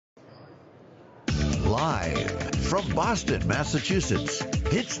Live from Boston, Massachusetts,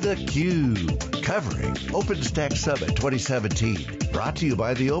 it's theCUBE, covering OpenStack Summit 2017. Brought to you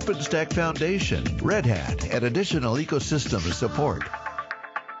by the OpenStack Foundation, Red Hat, and additional ecosystem support.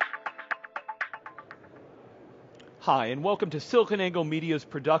 Hi, and welcome to SiliconANGLE Media's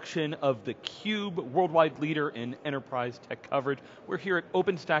production of theCUBE, worldwide leader in enterprise tech coverage. We're here at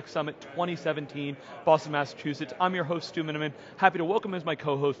OpenStack Summit 2017, Boston, Massachusetts. I'm your host, Stu Miniman. Happy to welcome as my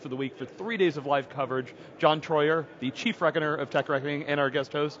co-host for the week for 3 days of live coverage, John Troyer, the Chief Reckoner of Tech Reckoning, and our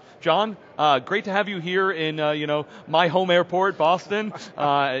guest host. John, great to have you here in my home airport, Boston.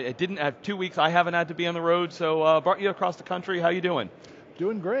 It didn't have 2 weeks, I haven't had to be on the road, so brought you across the country. How you doing?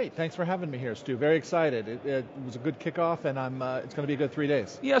 Doing great. Thanks for having me here, Stu. Very excited. It was a good kickoff, and it's going to be a good 3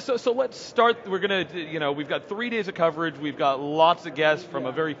 days. Yeah. So let's start. We're going to, we've got 3 days of coverage. We've got lots of guests from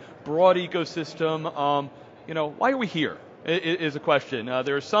a very broad ecosystem. Why are we here? Is a question.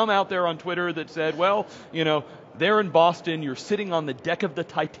 There are some out there on Twitter that said, well, there in Boston, you're sitting on the deck of the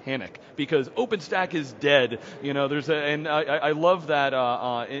Titanic because OpenStack is dead. I love that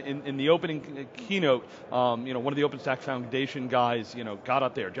in the opening keynote, one of the OpenStack Foundation guys, got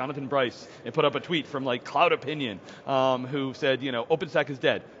up there, Jonathan Bryce, and put up a tweet from like Cloud Opinion, who said, OpenStack is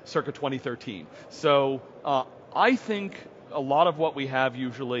dead, circa 2013. So I think a lot of what we have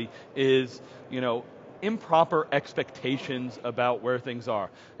usually is, improper expectations about where things are.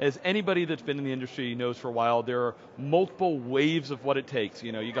 As anybody that's been in the industry knows for a while, there are multiple waves of what it takes.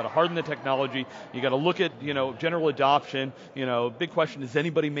 You got to harden the technology, you got to look at general adoption. Big question, is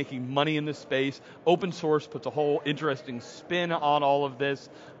anybody making money in this space? Open source puts a whole interesting spin on all of this,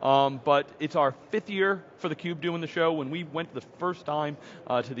 but it's our 5th year for theCUBE doing the show. When we went the first time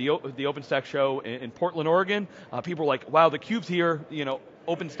to the OpenStack show in Portland, Oregon, people were like, wow, theCUBE's here,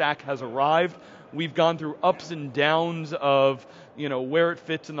 OpenStack has arrived. We've gone through ups and downs of where it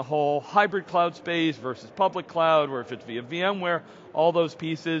fits in the whole hybrid cloud space versus public cloud, where it fits via VMware, all those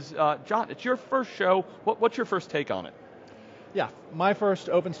pieces. John, it's your first show. What's your first take on it? Yeah, my first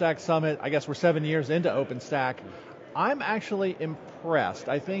OpenStack Summit, I guess we're 7 years into OpenStack. I'm actually impressed.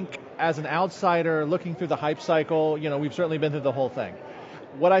 I think as an outsider looking through the hype cycle, we've certainly been through the whole thing.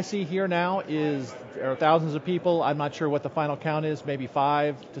 What I see here now is there are thousands of people. I'm not sure what the final count is, maybe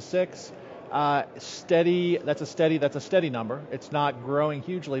 5 to 6. Steady, that's a steady number. It's not growing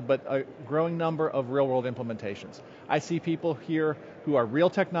hugely, but a growing number of real world implementations. I see people here who are real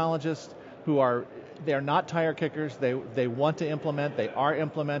technologists, they're not tire kickers, they want to implement, they are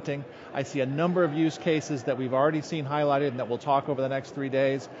implementing. I see a number of use cases that we've already seen highlighted and that we'll talk over the next 3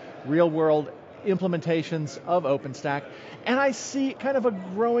 days, real world implementations of OpenStack, and I see kind of a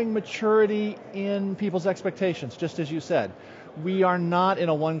growing maturity in people's expectations, just as you said. We are not in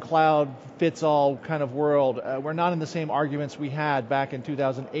a one cloud fits all kind of world. We're not in the same arguments we had back in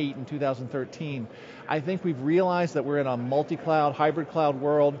 2008 and 2013. I think we've realized that we're in a multi-cloud, hybrid cloud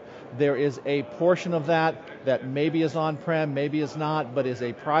world. There is a portion of that maybe is on-prem, maybe is not, but is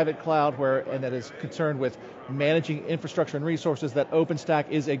a private cloud and that is concerned with managing infrastructure and resources that OpenStack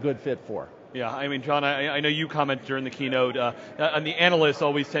is a good fit for. Yeah, I mean, John, I know you commented during the keynote, and the analysts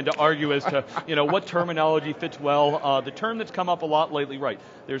always tend to argue as to, what terminology fits well. The term that's come up a lot lately, right,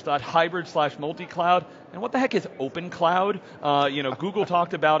 there's that hybrid/multi-cloud, and what the heck is open cloud? Google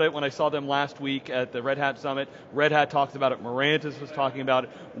talked about it when I saw them last week at the Red Hat Summit. Red Hat talks about it, Mirantis was talking about it.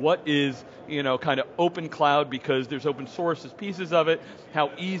 What is, kind of open cloud, because there's open source as pieces of it.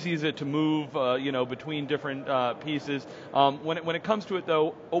 How easy is it to move, between different pieces? When it comes to it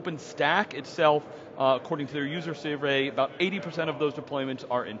though, OpenStack itself, according to their user survey, about 80% of those deployments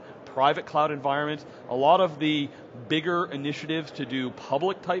are in private cloud environments. A lot of the bigger initiatives to do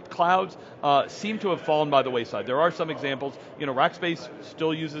public type clouds seem to have fallen by the wayside. There are some examples. Rackspace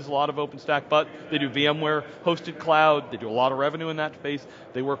still uses a lot of OpenStack, but they do VMware hosted cloud. They do a lot of revenue in that space.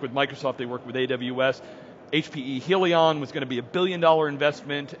 They work with Microsoft, they work with AWS. HPE Helion was going to be $1 billion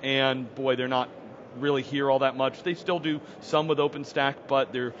investment, and boy, they're not really here all that much. They still do some with OpenStack,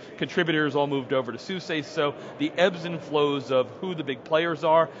 but their contributors all moved over to SUSE, so the ebbs and flows of who the big players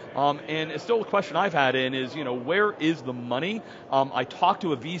are, and it's still a question I've had is, where is the money? I talked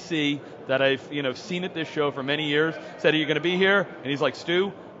to a VC that I've seen at this show for many years, said, are you going to be here? And he's like,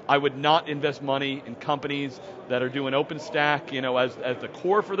 Stu, I would not invest money in companies that are doing OpenStack, as the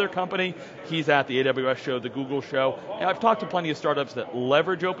core for their company. He's at the AWS show, the Google show. And I've talked to plenty of startups that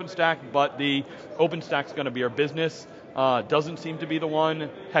leverage OpenStack, but the OpenStack's going to be our business. Doesn't seem to be the one.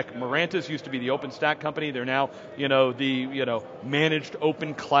 Heck, Mirantis used to be the OpenStack company. They're now, the managed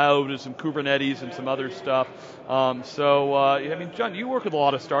open cloud with some Kubernetes and some other stuff. I mean, John, you work with a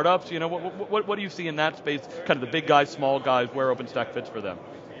lot of startups. What do you see in that space? Kind of the big guys, small guys, where OpenStack fits for them?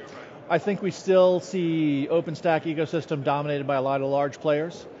 I think we still see OpenStack ecosystem dominated by a lot of large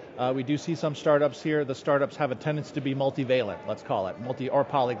players. We do see some startups here. The startups have a tendency to be multivalent, let's call it, or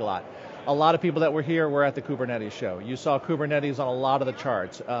polyglot. A lot of people that were here were at the Kubernetes show. You saw Kubernetes on a lot of the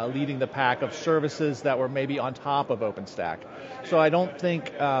charts, leading the pack of services that were maybe on top of OpenStack. So I don't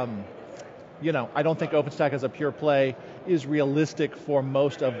think, I don't think OpenStack as a pure play is realistic for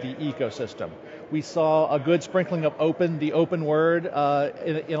most of the ecosystem. We saw a good sprinkling of the open word in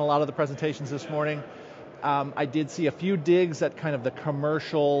a lot of the presentations this morning. I did see a few digs at kind of the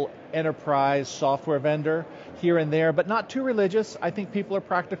commercial enterprise software vendor here and there, but not too religious. I think people are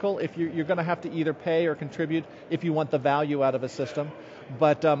practical. If you're going to have to either pay or contribute if you want the value out of a system.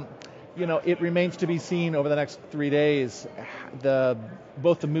 But it remains to be seen over the next 3 days,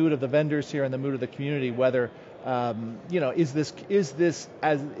 both the mood of the vendors here and the mood of the community, whether is the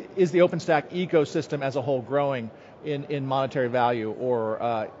OpenStack ecosystem as a whole growing in monetary value,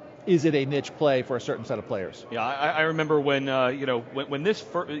 or is it a niche play for a certain set of players? Yeah, I remember when when this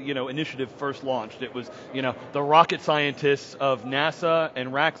initiative first launched, it was the rocket scientists of NASA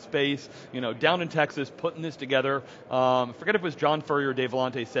and Rackspace down in Texas putting this together. Forget if it was John Furrier or Dave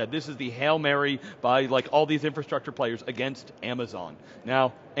Vellante said this is the Hail Mary by all these infrastructure players against Amazon.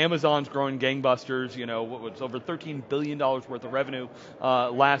 Now Amazon's growing gangbusters. What was over $13 billion worth of revenue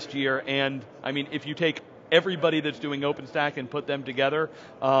last year, and I mean if you take everybody that's doing OpenStack and put them together,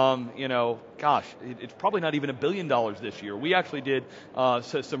 it's probably not even $1 billion this year. We actually did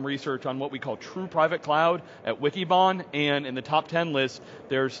some research on what we call true private cloud at Wikibon, and in the top 10 list,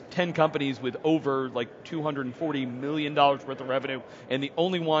 there's 10 companies with over $240 million worth of revenue, and the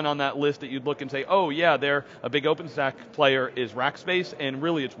only one on that list that you'd look and say, oh yeah, they're a big OpenStack player is Rackspace, and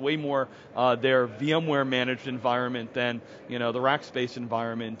really it's way more their VMware managed environment than the Rackspace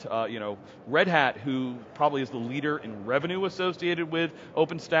environment. Red Hat, who probably is the leader in revenue associated with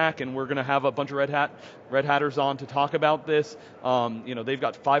OpenStack, and we're going to have a bunch of Red Hatters on to talk about this. They've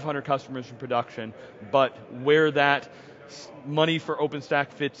got 500 customers in production, but where that money for OpenStack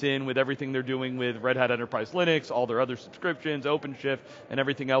fits in with everything they're doing with Red Hat Enterprise Linux, all their other subscriptions, OpenShift, and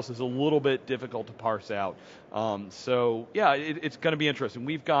everything else is a little bit difficult to parse out. So yeah, it's going to be interesting.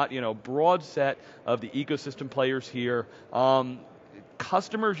 We've got broad set of the ecosystem players here.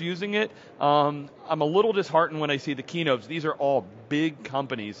 Customers using it, I'm a little disheartened when I see the keynotes. These are all big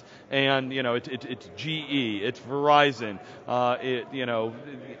companies, and it's GE, it's Verizon,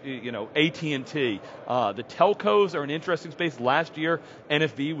 AT&T. The telcos are an interesting space. Last year,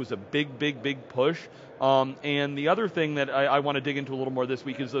 NFV was a big push. And the other thing that I want to dig into a little more this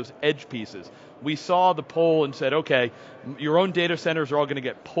week is those edge pieces. We saw the poll and said, okay, your own data centers are all going to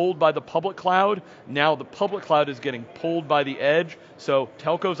get pulled by the public cloud. Now the public cloud is getting pulled by the edge. So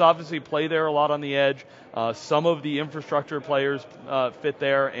telcos obviously play there a lot on the edge. Some of the infrastructure players fit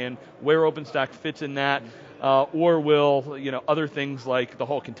there, and where OpenStack fits in that. Or will other things like the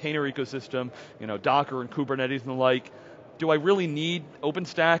whole container ecosystem, Docker and Kubernetes and the like. Do I really need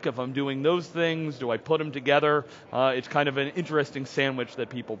OpenStack if I'm doing those things? Do I put them together? It's kind of an interesting sandwich that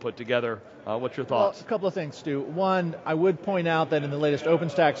people put together. What's your thoughts? Well, a couple of things, Stu. One, I would point out that in the latest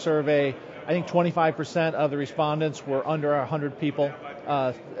OpenStack survey, I think 25% of the respondents were under 100 people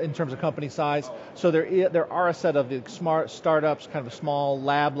in terms of company size. So there are a set of the smart startups, kind of small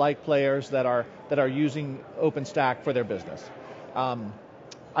lab-like players that are using OpenStack for their business. I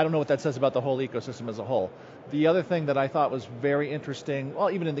don't know what that says about the whole ecosystem as a whole. The other thing that I thought was very interesting,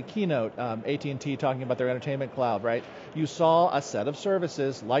 well, even in the keynote, AT&T talking about their entertainment cloud, right? You saw a set of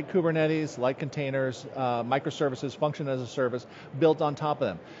services like Kubernetes, like containers, microservices, function as a service, built on top of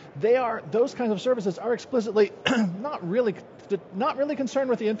them. Those kinds of services are explicitly not really concerned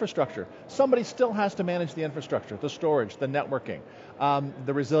with the infrastructure. Somebody still has to manage the infrastructure, the storage, the networking,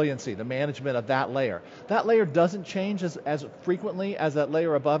 the resiliency, the management of that layer. That layer doesn't change as frequently as that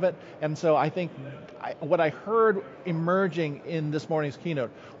layer above it, and so I think what I heard emerging in this morning's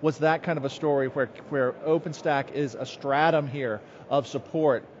keynote was that kind of a story where OpenStack is a stratum here of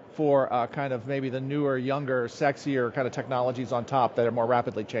support for kind of maybe the newer, younger, sexier kind of technologies on top that are more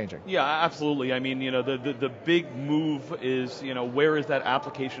rapidly changing. Yeah, absolutely. I mean, the big move is, where is that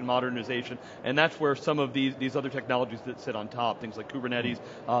application modernization? And that's where some of these other technologies that sit on top, things like Kubernetes.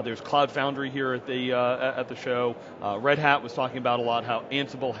 There's Cloud Foundry here at the show. Red Hat was talking about a lot how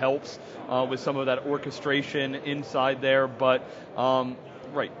Ansible helps with some of that orchestration inside there. But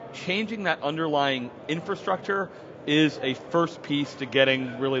right, changing that underlying infrastructure is a first piece to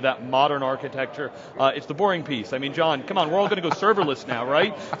getting really that modern architecture. It's the boring piece. I mean, John, come on, we're all going to go serverless now,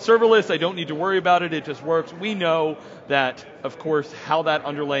 right? Serverless, I don't need to worry about it, it just works. We know that, of course, how that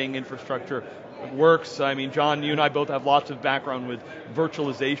underlying infrastructure works. I mean, John, you and I both have lots of background with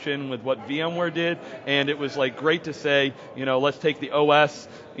virtualization, with what VMware did, and it was like great to say, let's take the OS,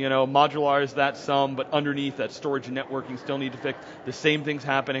 modularize that some, but underneath that storage and networking still need to fix. The same thing's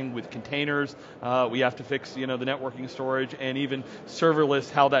happening with containers. We have to fix, the networking, storage, and even serverless,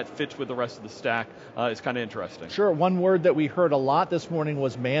 how that fits with the rest of the stack is kind of interesting. Sure, one word that we heard a lot this morning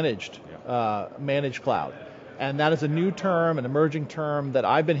was managed, managed cloud. And that is a new term, an emerging term that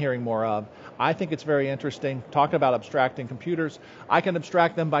I've been hearing more of. I think it's very interesting. Talking about abstracting computers, I can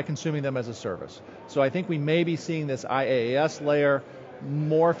abstract them by consuming them as a service. So I think we may be seeing this IaaS layer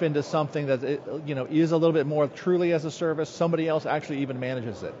morph into something that is a little bit more truly as a service. Somebody else actually even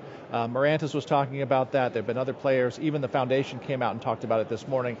manages it. Mirantis was talking about that. There have been other players. Even the foundation came out and talked about it this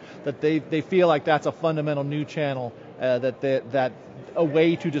morning. That they feel like that's a fundamental new channel. That a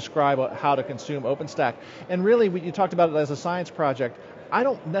way to describe how to consume OpenStack. And really, you talked about it as a science project. I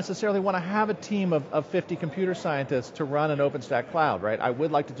don't necessarily want to have a team of 50 computer scientists to run an OpenStack cloud, right? I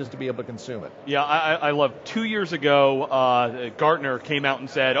would like to just to be able to consume it. Yeah, I love 2 years ago, Gartner came out and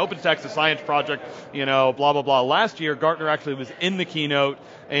said, OpenStack's a science project, blah, blah, blah. Last year, Gartner actually was in the keynote,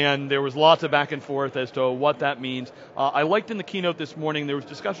 and there was lots of back and forth as to what that means. I liked in the keynote this morning, there was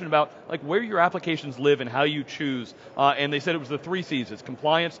discussion about where your applications live and how you choose, and they said it was the 3 C's. It's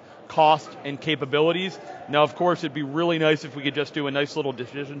compliance, cost, and capabilities. Now, of course, it'd be really nice if we could just do a nice little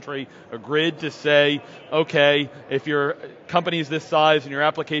decision tree, a grid to say, okay, if your company's this size and your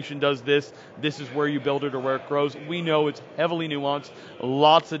application does this, this is where you build it or where it grows. We know it's heavily nuanced,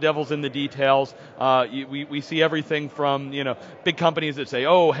 lots of devils in the details. We see everything from, big companies that say,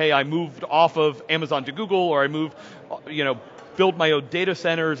 oh, hey, I moved off of Amazon to Google, or I moved, build my own data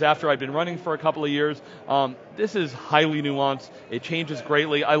centers after I've been running for a couple of years. This is highly nuanced. It changes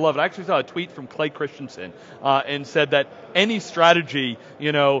greatly. I love it. I actually saw a tweet from Clay Christensen and said that any strategy,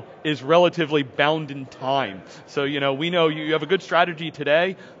 is relatively bound in time. So, we know you have a good strategy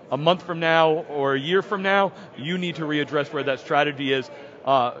today. A month from now or a year from now, you need to readdress where that strategy is.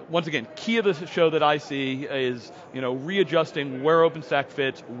 Once again, key of the show that I see is, readjusting where OpenStack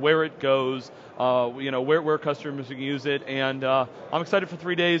fits, where it goes, where customers can use it, and I'm excited for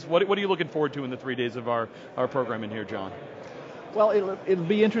 3 days. What are you looking forward to in the 3 days of our program in here, John? Well, it'll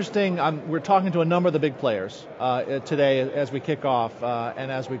be interesting. We're talking to a number of the big players today as we kick off and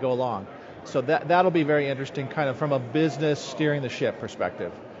as we go along. So that'll be very interesting, kind of from a business steering the ship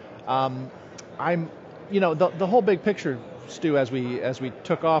perspective. The whole big picture, Stu, as we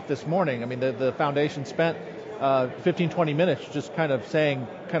took off this morning, I mean, the foundation spent 15, 20 minutes just kind of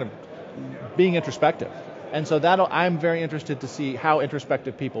being introspective. And so I'm very interested to see how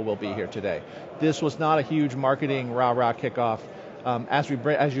introspective people will be here today. This was not a huge marketing rah-rah kickoff. As you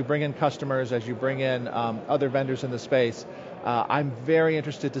bring in customers, as you bring in other vendors in the space, I'm very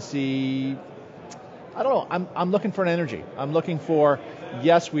interested to see, I don't know, I'm looking for an energy. I'm looking for,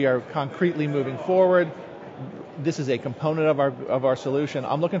 yes, we are concretely moving forward. This is a component of our solution.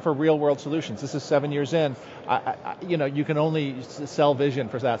 I'm looking for real world solutions. This is 7 years in. You can only sell vision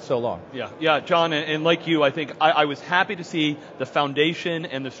for that so long. Yeah, John, and like you, I think I was happy to see the foundation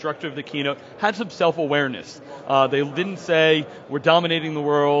and the structure of the keynote had some self-awareness. They didn't say we're dominating the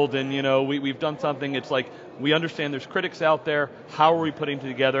world and we've done something. It's like, we understand there's critics out there. How are we putting it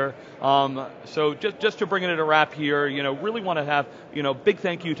together? So just to bring it to a wrap here, really want to have, big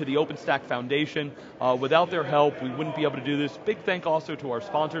thank you to the OpenStack Foundation. Without their help, we wouldn't be able to do this. Big thank also to our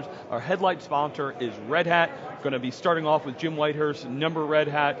sponsors. Our headlight sponsor is Red Hat. Going to be starting off with Jim Whitehurst, number of Red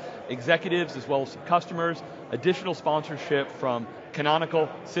Hat executives as well as customers. Additional sponsorship from Canonical,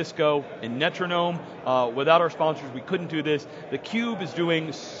 Cisco, and Netronome. Without our sponsors, we couldn't do this. theCUBE is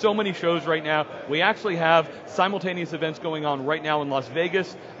doing so many shows right now. We actually have simultaneous events going on right now in Las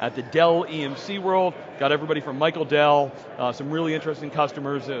Vegas at the Dell EMC World. Got everybody from Michael Dell, some really interesting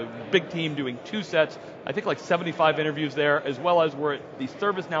customers, a big team doing 2 sets, I think like 75 interviews there, as well as we're at the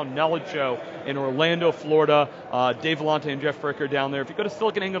ServiceNow Knowledge Show in Orlando, Florida. Dave Vellante and Jeff Frick are down there. If you go to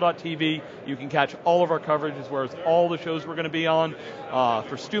SiliconANGLE.tv, you can catch all of our coverage as well as all the shows we're going to be on.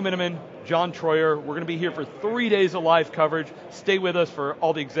 For Stu Miniman, John Troyer, we're going to be here for 3 days of live coverage. Stay with us for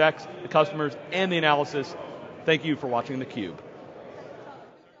all the execs, the customers, and the analysis. Thank you for watching theCUBE.